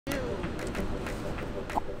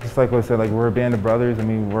Just like what I said, like we're a band of brothers. I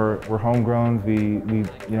mean, we're homegrowns. We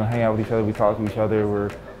hang out with each other. We talk to each other. We're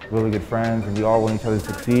really good friends, and we all want each other to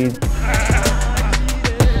succeed.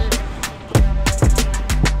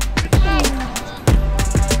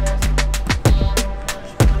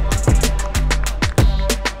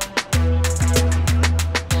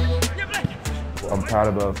 I'm proud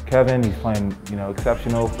of Kevin. He's playing,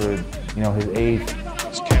 exceptional for, his age.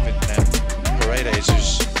 It's Kevin Paredes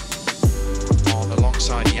who's on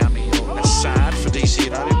alongside Yami. That's sad for DC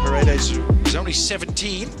United. Paredes is only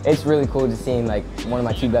 17. It's really cool to see like one of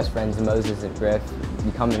my two best friends, Moses and Griff,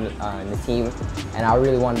 become in the team, and I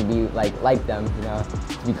really wanted to be like them,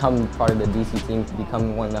 to become part of the DC team, to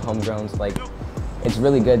become one of the homegrowns. Like, it's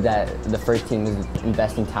really good that the first team is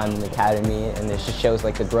investing time in the academy, and it just shows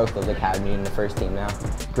like the growth of the academy in the first team now.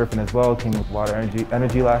 Griffin as well came with a lot of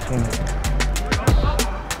energy last game.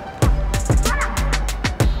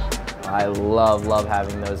 I love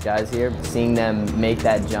having those guys here. Seeing them make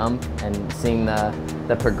that jump and seeing the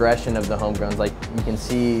progression of the homegrowns, like you can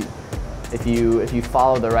see if you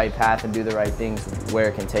follow the right path and do the right things, where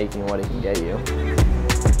it can take you and what it can get you.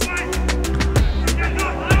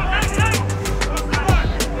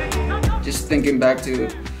 Just thinking back to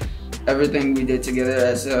everything we did together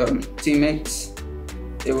as teammates,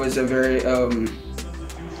 it was a very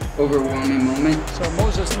overwhelming moment. So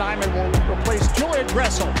Moses Nyeman will replace Julian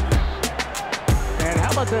Gressel. And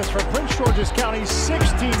how about this for Prince George's County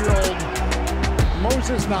 16-year-old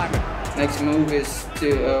Moses Nyeman? Next move is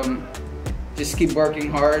to just keep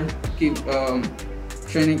working hard, keep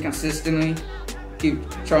training consistently, keep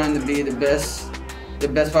trying to be the best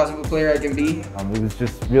possible player I can be. It was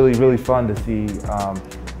just really fun to see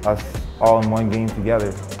us all in one game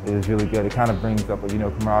together. It was really good. It kind of brings up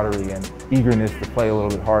camaraderie and eagerness to play a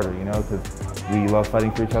little bit harder, because we love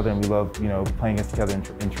fighting for each other and we love playing against each other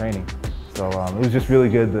in training. So it was just really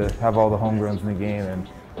good to have all the homegrowns in the game, and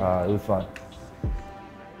it was fun.